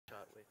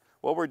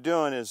what we're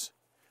doing is,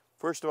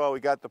 first of all, we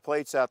got the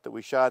plates out that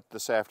we shot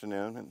this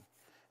afternoon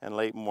and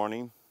late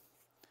morning,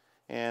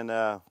 and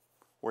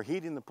we're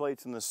heating the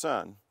plates in the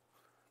sun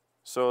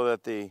so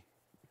that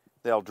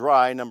they'll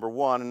dry, number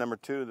one, and number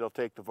two, they'll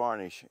take the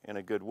varnish in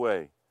a good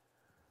way.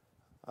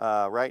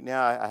 Right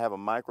now I have a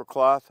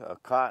microcloth, a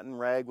cotton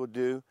rag will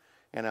do,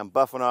 and I'm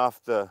buffing off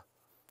the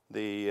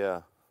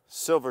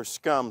silver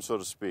scum, so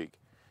to speak.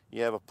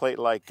 You have a plate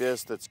like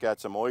this that's got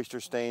some oyster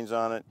stains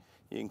on it,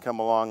 you can come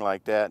along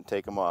like that and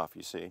take them off,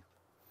 you see.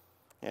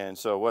 And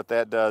so what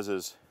that does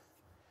is,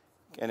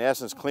 in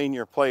essence, clean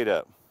your plate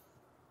up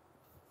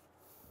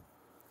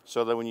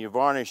so that when you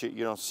varnish it,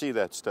 you don't see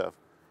that stuff.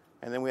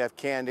 And then we have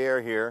canned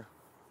air here,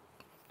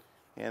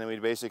 and we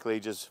basically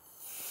just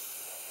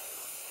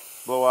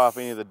blow off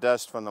any of the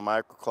dust from the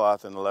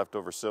microcloth and the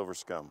leftover silver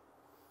scum.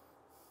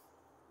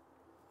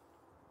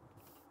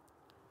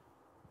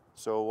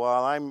 So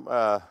while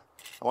I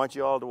want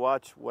you all to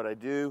watch what I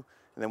do,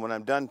 and then when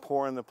I'm done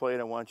pouring the plate,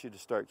 I want you to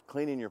start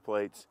cleaning your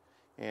plates,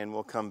 and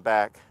we'll come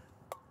back,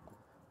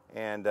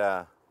 and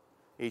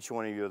each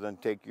one of you will then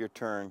take your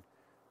turn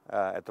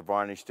at the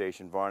varnish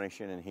station,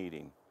 varnishing and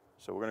heating.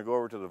 So we're going to go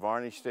over to the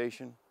varnish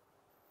station.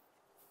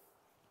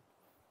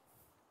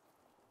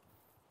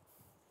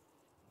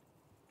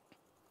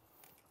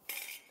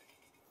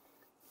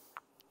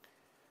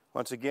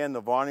 Once again,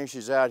 the varnish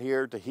is out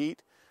here to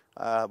heat.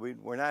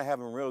 We're not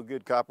having real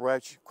good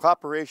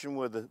cooperation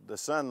with the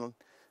sun.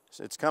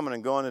 It's coming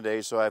and going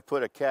today, so I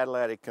put a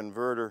catalytic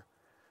converter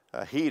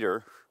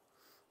heater.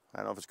 I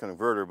don't know if it's a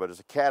converter, but it's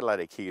a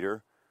catalytic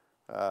heater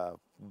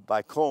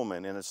by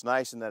Coleman, and it's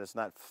nice in that it's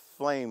not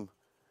flame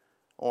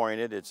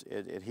oriented.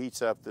 It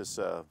heats up this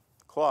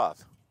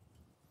cloth.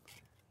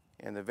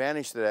 And the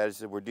advantage to that is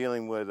that we're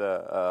dealing with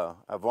a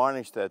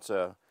varnish that's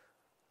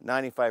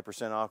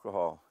 95%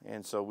 alcohol,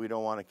 and so we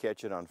don't want to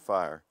catch it on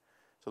fire.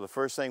 So the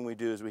first thing we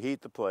do is we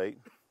heat the plate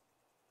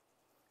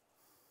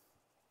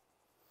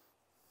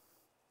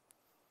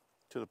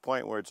to the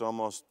point where it's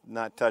almost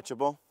not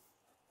touchable.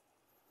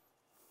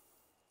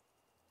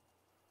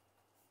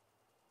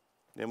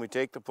 Then we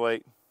take the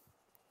plate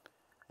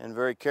and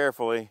very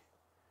carefully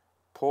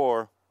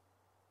pour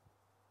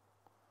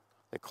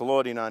the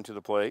collodion onto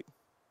the plate.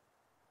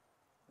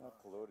 Not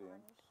collodion.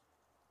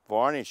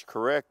 Varnish,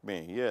 correct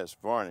me, yes,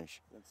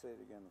 varnish. Then say it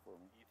again for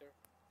me. Ether.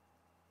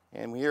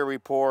 And here we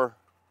pour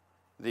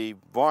the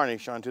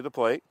varnish onto the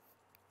plate,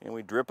 and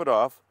we drip it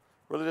off.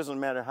 Really doesn't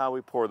matter how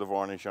we pour the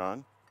varnish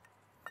on.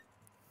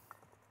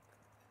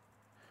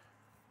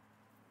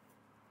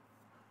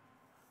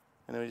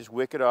 And then we just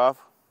wick it off.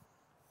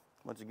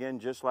 Once again,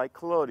 just like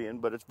collodion,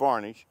 but it's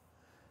varnish.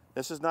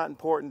 This is not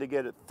important to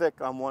get it thick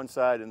on one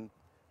side and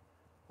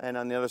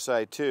on the other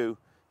side too.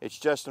 It's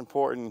just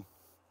important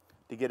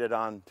to get it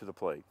onto the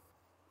plate.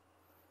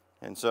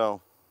 And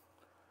so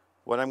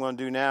what I'm going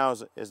to do now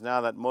is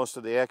now that most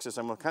of the excess,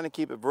 I'm going to kind of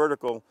keep it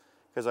vertical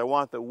because I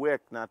want the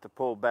wick not to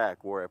pull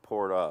back where I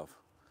pour it off.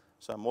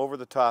 So I'm over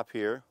the top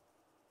here.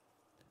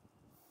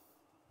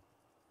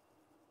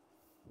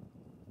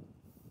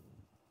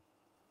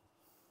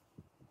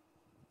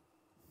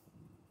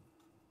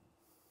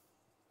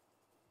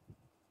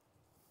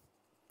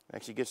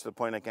 Actually gets to the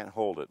point I can't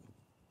hold it.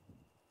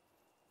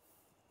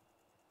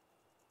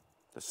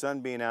 The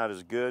sun being out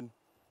is good,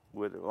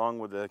 along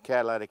with the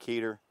catalytic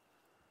heater.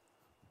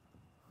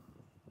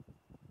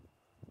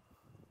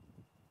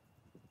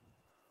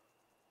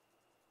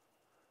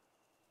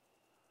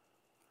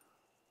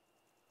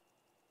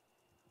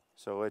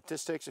 So it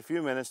just takes a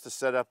few minutes to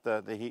set up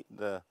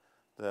the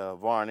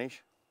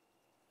varnish.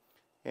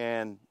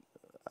 And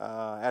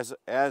as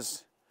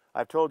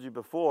I've told you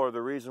before,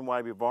 the reason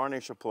why we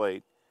varnish a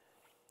plate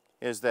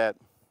is that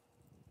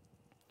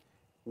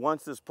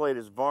once this plate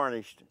is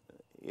varnished,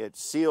 it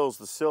seals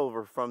the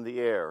silver from the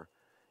air.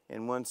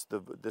 And once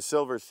the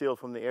silver is sealed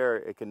from the air,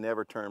 it can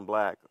never turn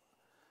black.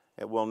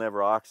 It will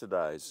never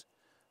oxidize.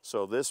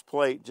 So this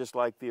plate, just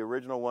like the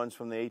original ones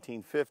from the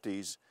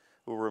 1850s,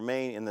 will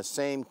remain in the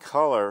same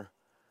color.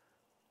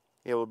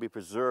 It will be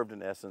preserved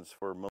in essence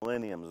for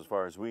millenniums as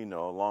far as we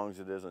know, as long as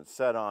it isn't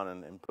set on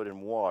and put in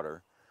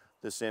water.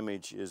 This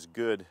image is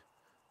good.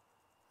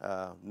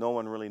 No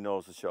one really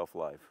knows the shelf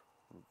life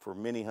for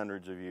many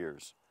hundreds of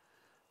years.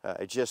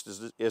 It just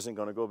isn't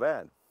going to go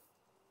bad.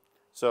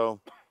 So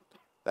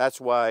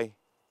that's why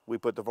we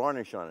put the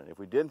varnish on it. If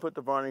we didn't put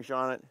the varnish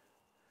on it,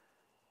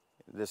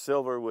 the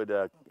silver would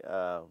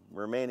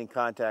remain in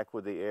contact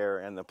with the air,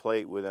 and the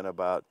plate within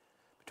about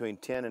between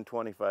 10 and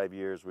 25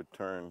 years would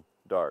turn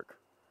dark.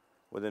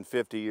 Within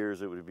 50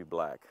 years it would be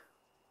black.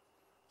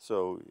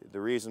 So the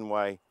reason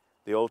why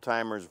the old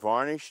timers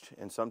varnished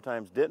and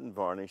sometimes didn't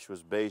varnish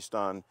was based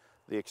on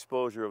the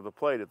exposure of the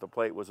plate. If the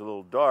plate was a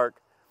little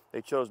dark,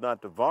 they chose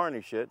not to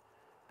varnish it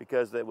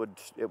because it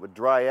would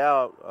dry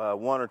out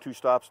 1 or 2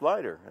 stops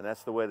lighter, and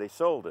that's the way they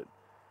sold it.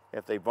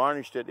 If they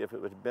varnished it, if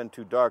it had been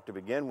too dark to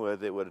begin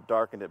with, it would have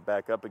darkened it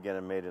back up again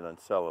and made it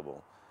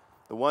unsellable.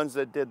 The ones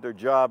that did their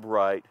job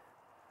right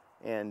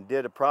and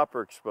did a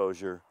proper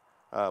exposure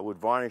would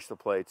varnish the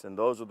plates, and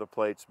those are the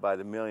plates by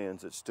the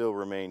millions that still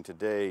remain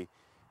today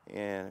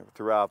and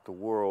throughout the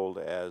world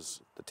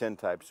as the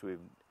tintypes we've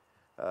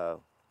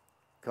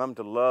come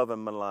to love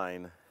and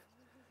malign.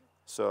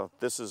 So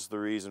this is the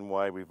reason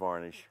why we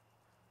varnish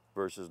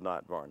versus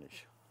not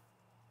varnish.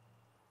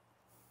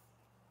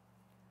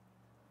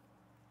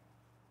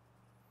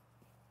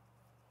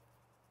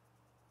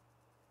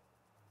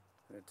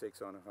 And it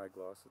takes on a high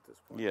gloss at this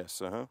point.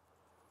 Yes, Okay.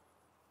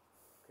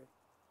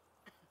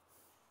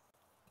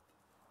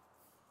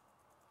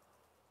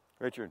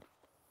 Richard,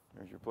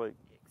 there's your plate.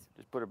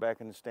 Just put it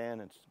back in the stand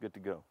and it's good to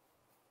go.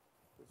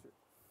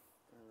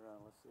 Turn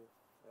around, let's see it.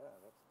 Yeah,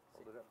 that's,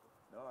 hold it up.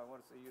 No, I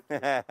want to see you too.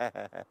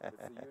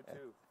 Let's see you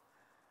too.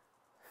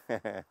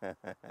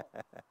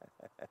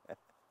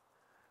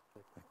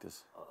 Like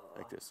this,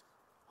 like this.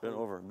 Bend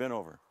over, bend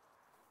over.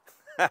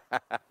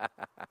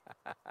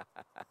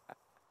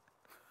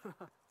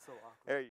 So awkward. There you